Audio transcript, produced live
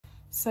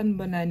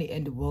Sanibonani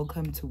and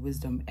welcome to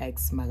Wisdom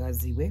X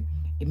Magaziwe.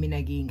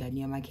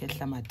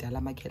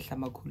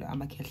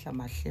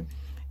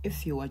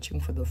 If you're watching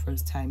for the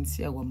first time,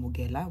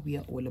 we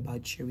are all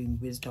about sharing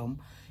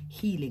wisdom,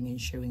 healing, and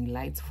sharing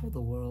light for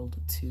the world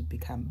to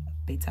become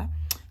better.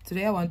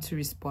 Today I want to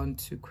respond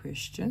to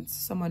questions.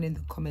 Someone in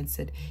the comments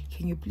said,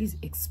 can you please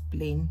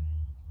explain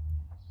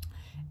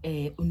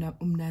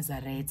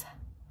Umnazareta?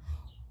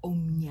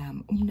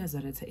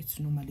 Umnazareta, it's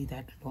normally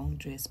that long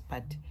dress,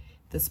 but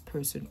this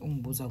person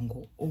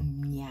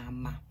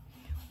omnyama.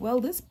 Well,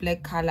 this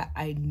black color,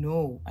 I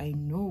know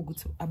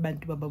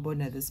abantu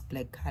bababona this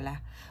black color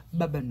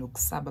baba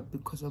nokusaba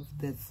because of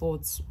the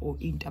thoughts or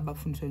into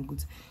abafundiswa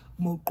ukuthi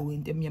mawugqoka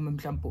into emnyama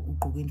mhlawumbe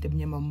ugqoka into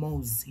emnyama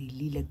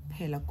mawuzilile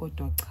kuphela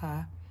kodwa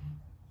cha,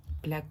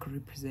 black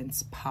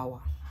represents power.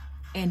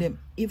 And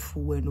if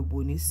when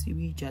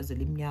ubonisiwe ijazi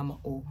lemnyama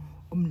or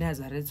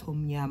umnazaretha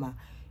omnyama,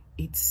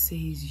 it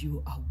says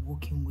you are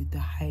walking with the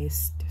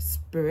highest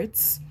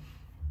spirits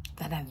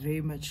that are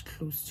very much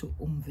close to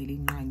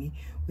Umvelinqangi.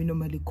 We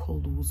normally call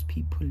those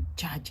people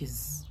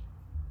judges,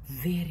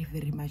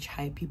 very much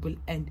high people.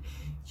 And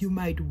you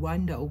might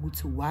wonder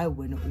why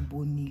when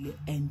ubonile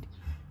and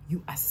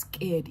you are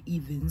scared.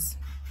 Evens,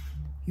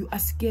 you are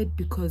scared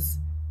because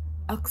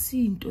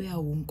akusi into ya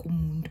wonke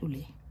umuntu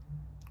le.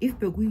 If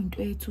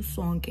bekuyinto yethu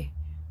sonke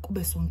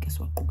kube sonke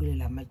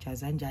siwaqokelela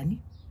amajazi anjani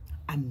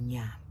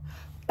amnyama,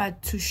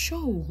 but to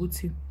show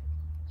ukuthi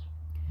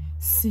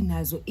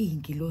sinazo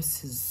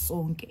ingilosi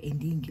sonke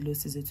and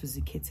ingilosi zethu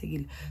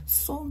zikhethekile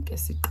sonke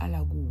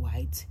siqala ku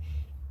white.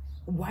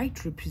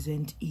 White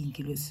represent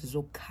ingilosi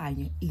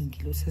zokukhanya,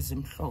 ingilosi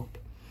ezimhlophe.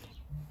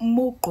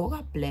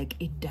 Mogqoka black,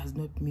 it does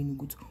not mean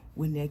ukuthi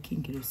wenakho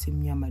ingilosi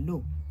emnyama.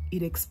 No,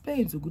 it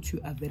explains ukuthi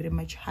you are very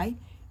much high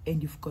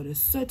and you've got a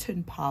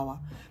certain power,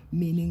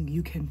 meaning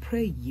you can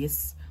pray,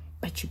 yes,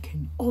 but you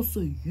can also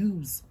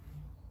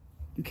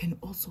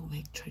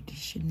work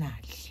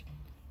traditionally.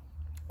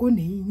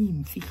 Kunenye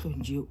imfihlo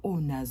nje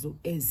onazo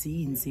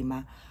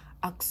ezinzima,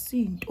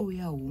 akusinto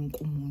ya wonke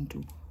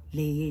umuntu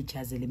le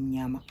yejazi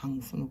lemnyama.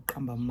 Angifuna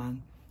ukuqamba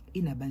manga,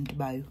 inabantu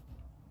bayo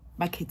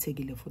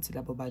bakhethekile futhi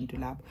labo bantu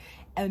labo.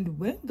 And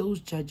when those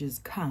judges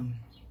come,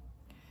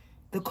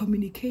 the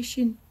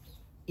communication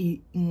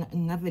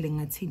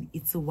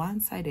it's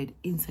one-sided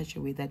in such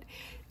a way that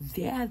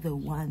they are the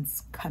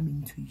ones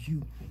coming to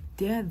you,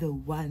 they are the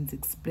ones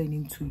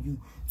explaining to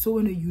you. So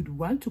when you'd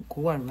want to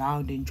go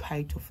around and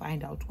try to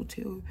find out or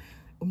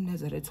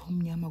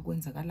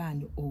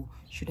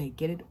should I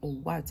get it or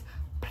what,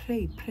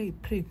 pray.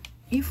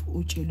 If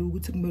uchelu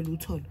ukuthi kumele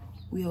uthole,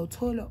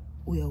 uyawuthola,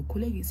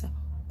 uyawukhulekisa,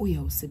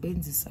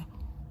 uyawusebenzisa,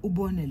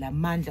 ubone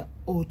lamandla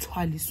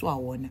othwaliswa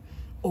wona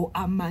or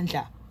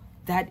amandla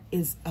that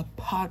is a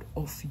part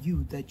of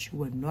you that you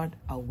were not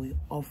aware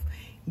of.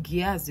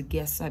 Giyazi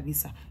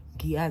giyasabisa,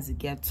 giyazi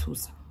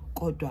giyathusa,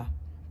 kodwa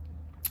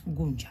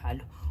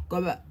kunjalo.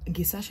 Ngoba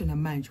ngisasho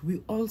namanje,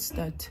 we all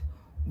start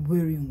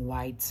wearing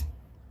white.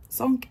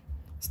 Sonke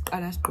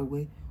siqala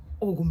sigqoke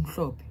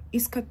okumhlophe.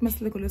 Isikhathi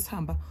masileko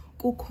lesihamba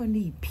kukhona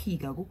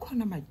iziphika,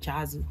 kukhona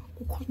amajazi,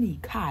 kukhona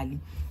izikhali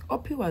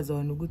ophiwa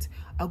zona ukuthi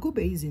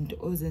akube izinto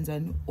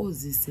ozenzani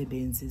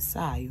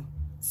ozisebenzisayo.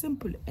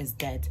 Simple as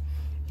that.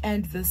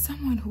 And there's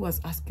someone who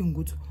was asking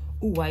good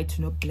white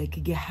no black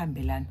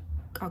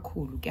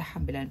kakhulu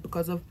kehambelana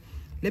because of,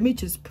 let me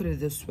just put it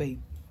this way,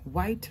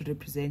 white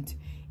represent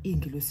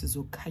ingilosi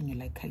zokukhanya,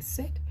 like I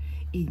said,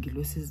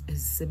 ingilosi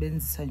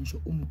ezisebenzisa nje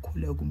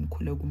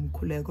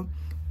umkhuleko.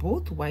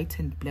 Both white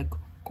and black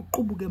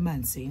kuqubuke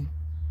emanzini,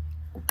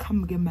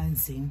 kuqhamuke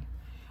emanzini,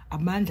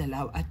 amandla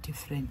lawo are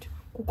different.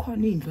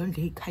 Kukhona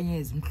indlondlo ezikhanya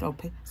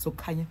ezimhlophe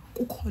zokukhanya,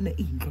 kukhona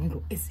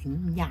indlondlo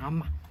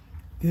ezimnyama,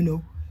 you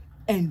know,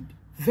 and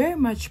very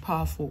much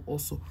powerful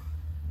also.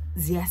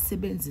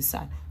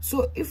 Ziyasebenzisana.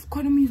 So if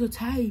khona umuntu uthi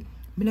hayi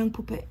mina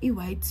ngiphuphe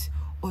i-white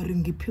or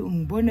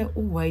ngibone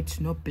u-white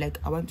no black,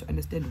 I want to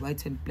understand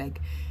white and black,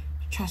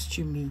 trust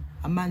you me,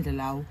 amandla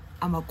lawo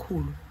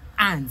amakhulu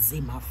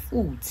anzima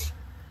futhi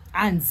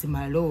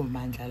anzima lowo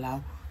mandla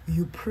lawo.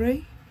 You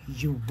pray,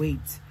 you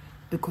wait,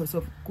 because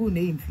of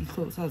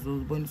kuneyimfihlo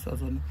sazoziboniswa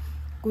zona,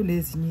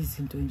 kunezinye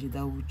izinto nje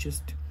that will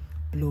just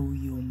blow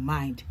your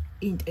mind.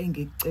 Into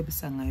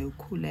engikucebisa ngayo,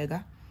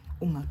 khuleka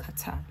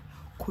ungakhathali,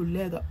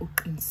 khuleka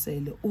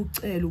uqinisele,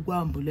 ucela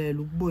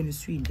ukwambulela,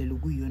 ukuboniswa indlela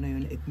okuyiyona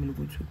ekumele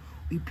ukuthi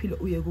uyiphile,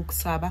 uye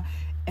kukusaba.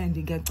 And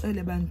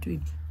ngiyacela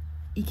ebantwini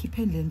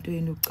ikhipheni lento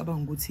yenu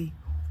ucabanga ukuthi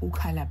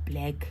ukhala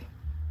black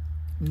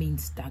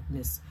means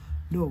darkness.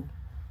 No,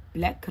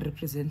 black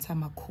represents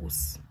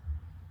amakhosi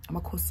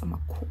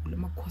amakhulu,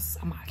 amakhosi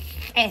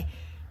amahle.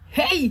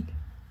 Hey,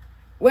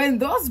 when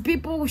those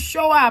people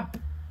show up,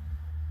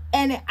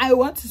 and I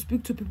want to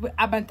speak to people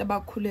abantu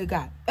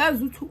abakhuleka,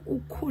 azuthi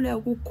ukhule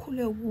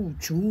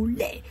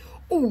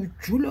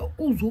ujule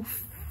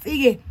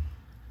uzufike.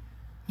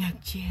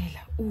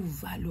 Ngiyakutshela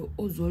uvalo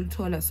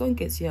ozolithola,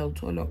 sonke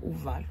siyawuthola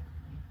uvalo,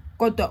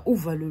 kodwa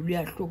uvalo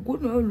luyahluka.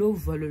 Kunolo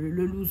uvalo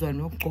loluzwa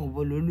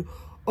nogcobo lolu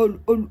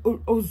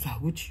ozwa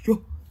ukuthi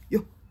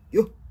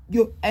yo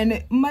yo and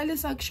imali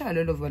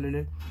sakushaya lo valo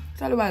lo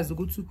hlala bazi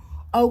ukuthi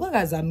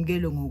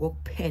awukakazamukele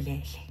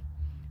ngokuphelele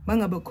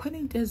mangabe khona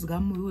into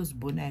ezikamoya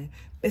ozibonayo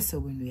bese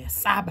wena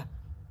uyasaba.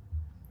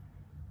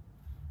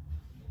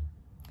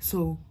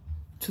 So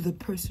to the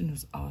person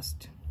who's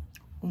asked,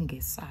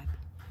 ungesabi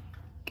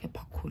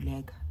kepha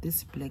khuleka.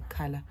 This black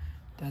color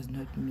does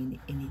not mean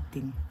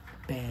anything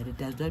bad. It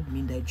does not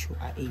mean that you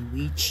are a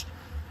witch.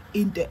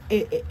 Into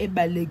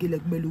ebalekile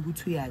kumele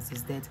ukuthi uyazi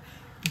is that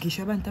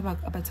ngisho abantu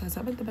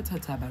abathatha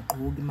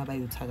abagqoki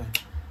mabayothakala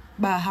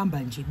bahamba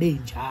nje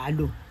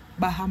benjalo,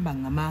 bahamba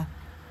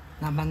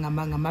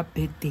ngama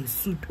birthday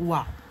suit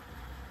wabo,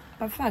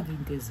 bafaka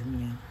into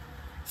ezimnyama.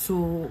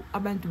 So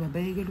abantu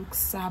babayekela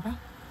ukusaba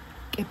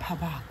kepha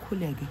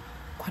bakhuleke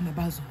khona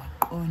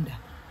bazowaqonda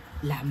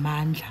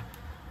lamandla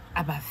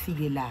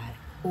abafikelayo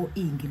o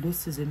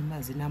ingilosize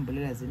nimazi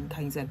inambulela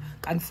zenikhanyisana.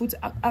 Kanti futhi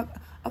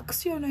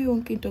akusiyona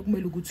yonke into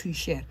kumele ukuthi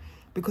uyishare,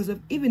 because of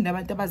even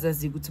abantu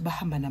abazazi ukuthi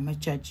bahamba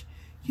nama-judge,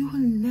 you will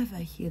never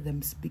hear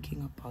them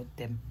speaking about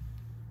them.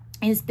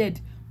 Instead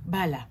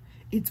bala,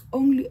 it's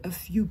only a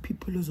few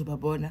people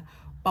ozobabona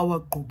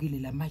bawagqokile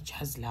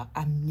lamajazi la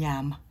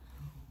amnyama,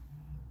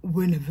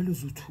 wena vele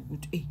uzothi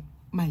ukuthi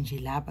manje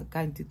laba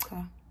kanti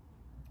cha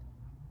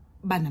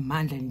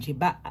banamandla nje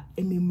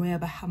emimoya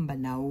bahamba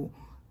nawo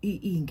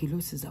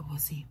ingilosi zabo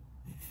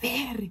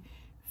very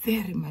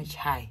very much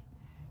high.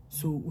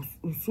 So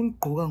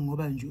usulugqoka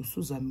ngoba nje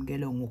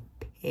usuzamukela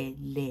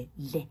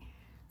ngokuphelele.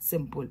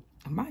 Simple.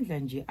 Amandla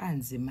nje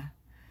anzima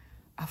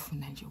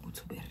afuna nje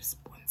ukuthi ube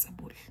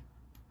responsible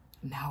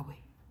nawe.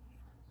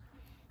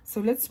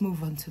 So let's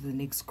move on to the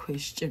next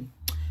question.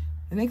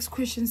 The next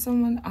question,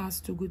 someone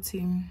asked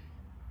ukuthi,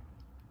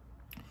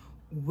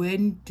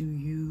 when do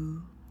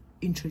you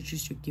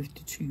introduce your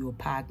gift to your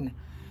partner?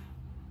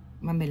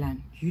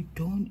 Mamelan, you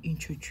don't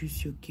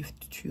introduce your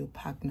gift to your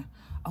partner.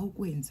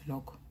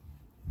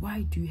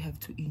 Why do you have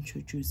to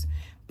introduce?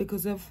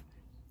 Because of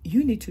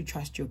you need to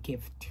trust your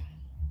gift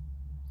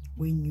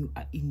when you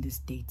are in this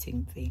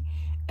dating thing,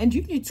 and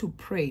you need to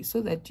pray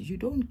so that you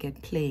don't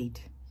get played.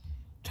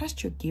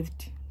 Trust your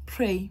gift,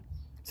 pray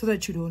so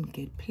that you don't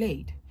get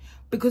played.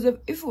 Because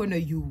if when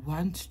you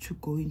want to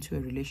go into a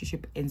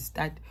relationship and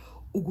start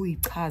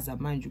ukuyichaza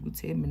manje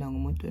ukuthi mina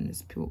ngumuntu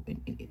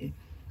onesiphiwo,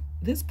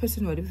 this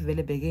person whatever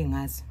vele beke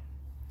ngazi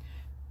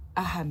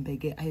ahambe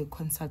ke ayo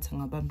consult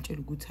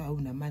ngabamtshela ukuthi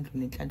awunamandla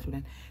nenhlanhla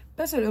lana,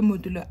 bese lo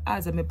muntu lo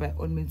azame by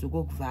all means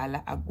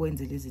ukukuvala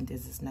akwenze lezi zinto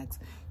ezisinaks.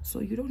 So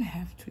you don't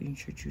have to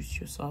introduce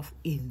yourself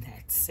in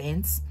that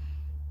sense.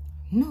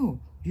 No,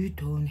 you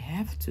don't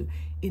have to.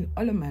 In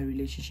all of my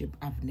relationship,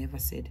 I've never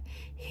said,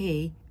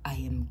 hey, I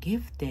am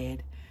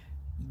gifted,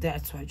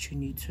 that's what you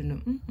need to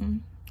know.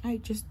 I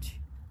just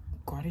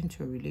got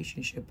into a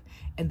relationship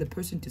and the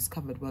person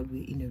discovered while we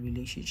were in a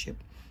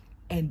relationship,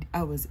 and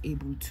I was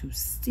able to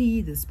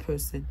see this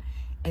person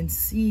and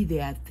see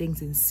their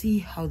things and see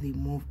how they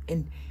move,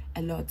 and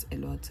a lot.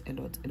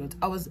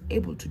 I was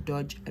able to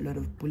dodge a lot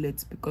of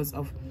bullets because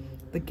of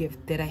the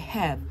gift that I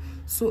have.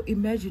 So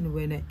imagine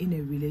when in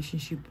a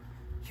relationship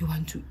you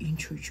want to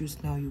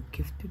introduce now your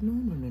gift.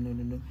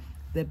 No.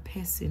 The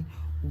person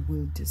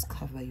will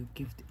discover your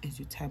gift as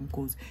your time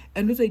goes,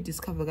 and also you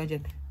discover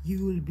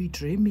you will be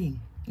dreaming.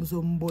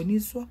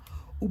 Uzomboniswa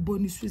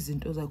uboniswa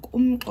izinto zakho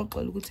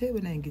umxoxela ukuthi hey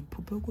wena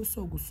ngikuphuphe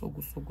kuso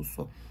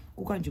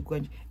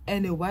kukanje.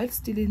 And while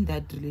still in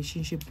that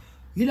relationship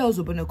yila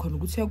uzobona khona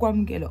ukuthi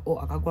yakwamukela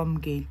or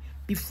akakwamukeli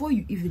before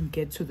you even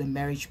get to the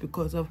marriage,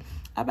 because of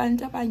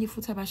abantu abanye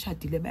futhi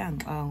abashadile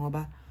bayangixaka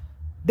ngoba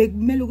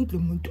bekumele ukuthi lo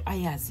muntu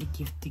ayazi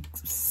igift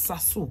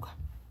sasuka.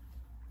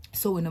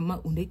 So when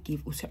une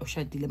gift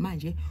ushadile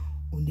manje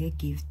une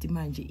gift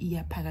manje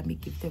iyaphakama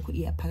igift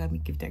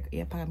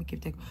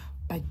yakho,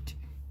 but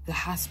the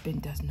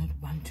husband does not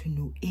want to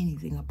know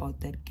anything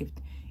about that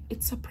gift.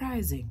 It's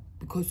surprising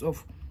because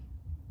of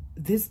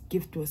this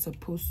gift was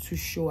supposed to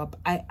show up.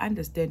 I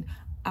understand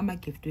ama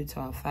gift with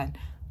our fan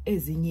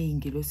ezinye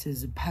ingilosi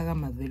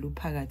ziphakama vele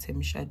uphakathi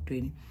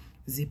emshadweni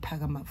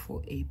ziphakama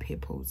for a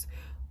purpose,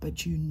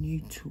 but you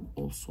need to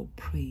also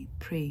pray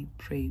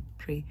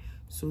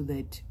so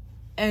that,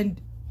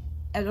 and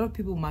a lot of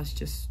people must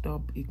just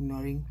stop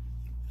ignoring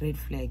red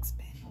flags,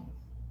 man.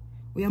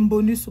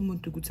 Uyambonisa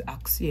umuntu ukuthi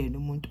akusiyena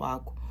umuntu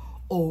wakho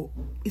or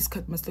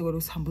isikhathi masilekela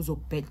usihamba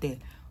uzokubhedela,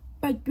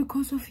 but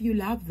because of you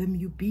love them,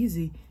 you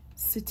busy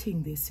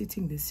sitting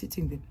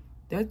there.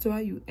 That's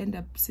why you end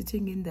up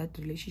sitting in that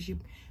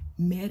relationship,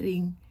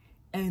 marrying,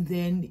 and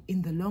then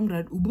in the long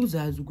run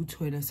ubuzazi ukuthi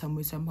wena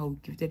somehow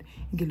gifted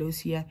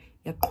ingelosi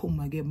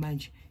yaqhuma ke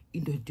manje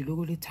indoda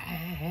lokho lethi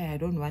I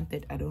don't want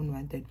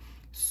that.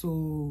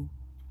 So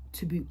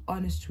to be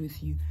honest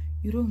with you,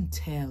 you don't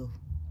tell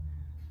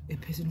a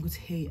person goes,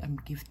 hey, I'm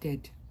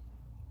gifted.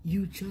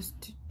 You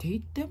just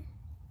date them,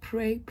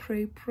 pray.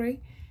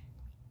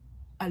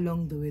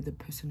 Along the way, the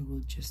person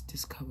will just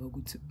discover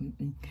good.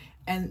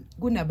 And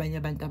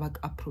kunabanye abantu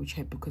abak-approach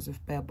her because of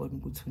bayabona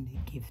ukuthi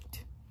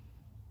une-gift.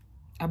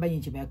 Abanye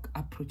nje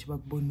bayak-approach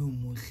bakubona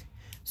umuhle,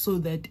 so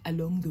that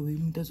along the way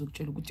umuntu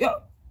azokutshela ukuthi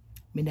yo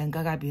mina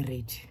ngakabi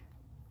ready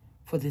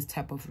for this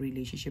type of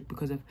relationship,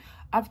 because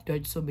I've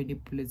dodged so many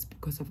bullets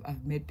because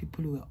I've met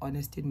people who are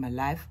honest in my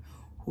life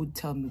who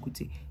tell me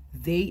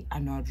they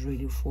are not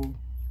ready for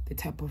the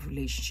type of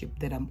relationship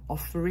that I'm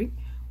offering,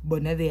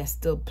 but now they are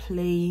still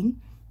playing.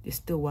 They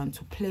still want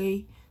to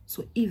play.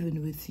 So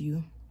even with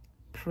you,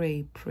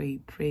 pray,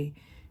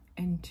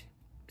 and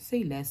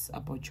say less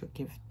about your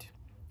gift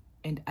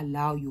and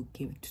allow your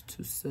gift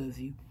to serve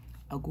you.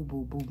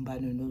 Akubo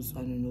bumbano no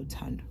zwano no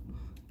thando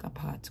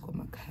kaphakathi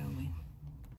kwamakhaya wenu.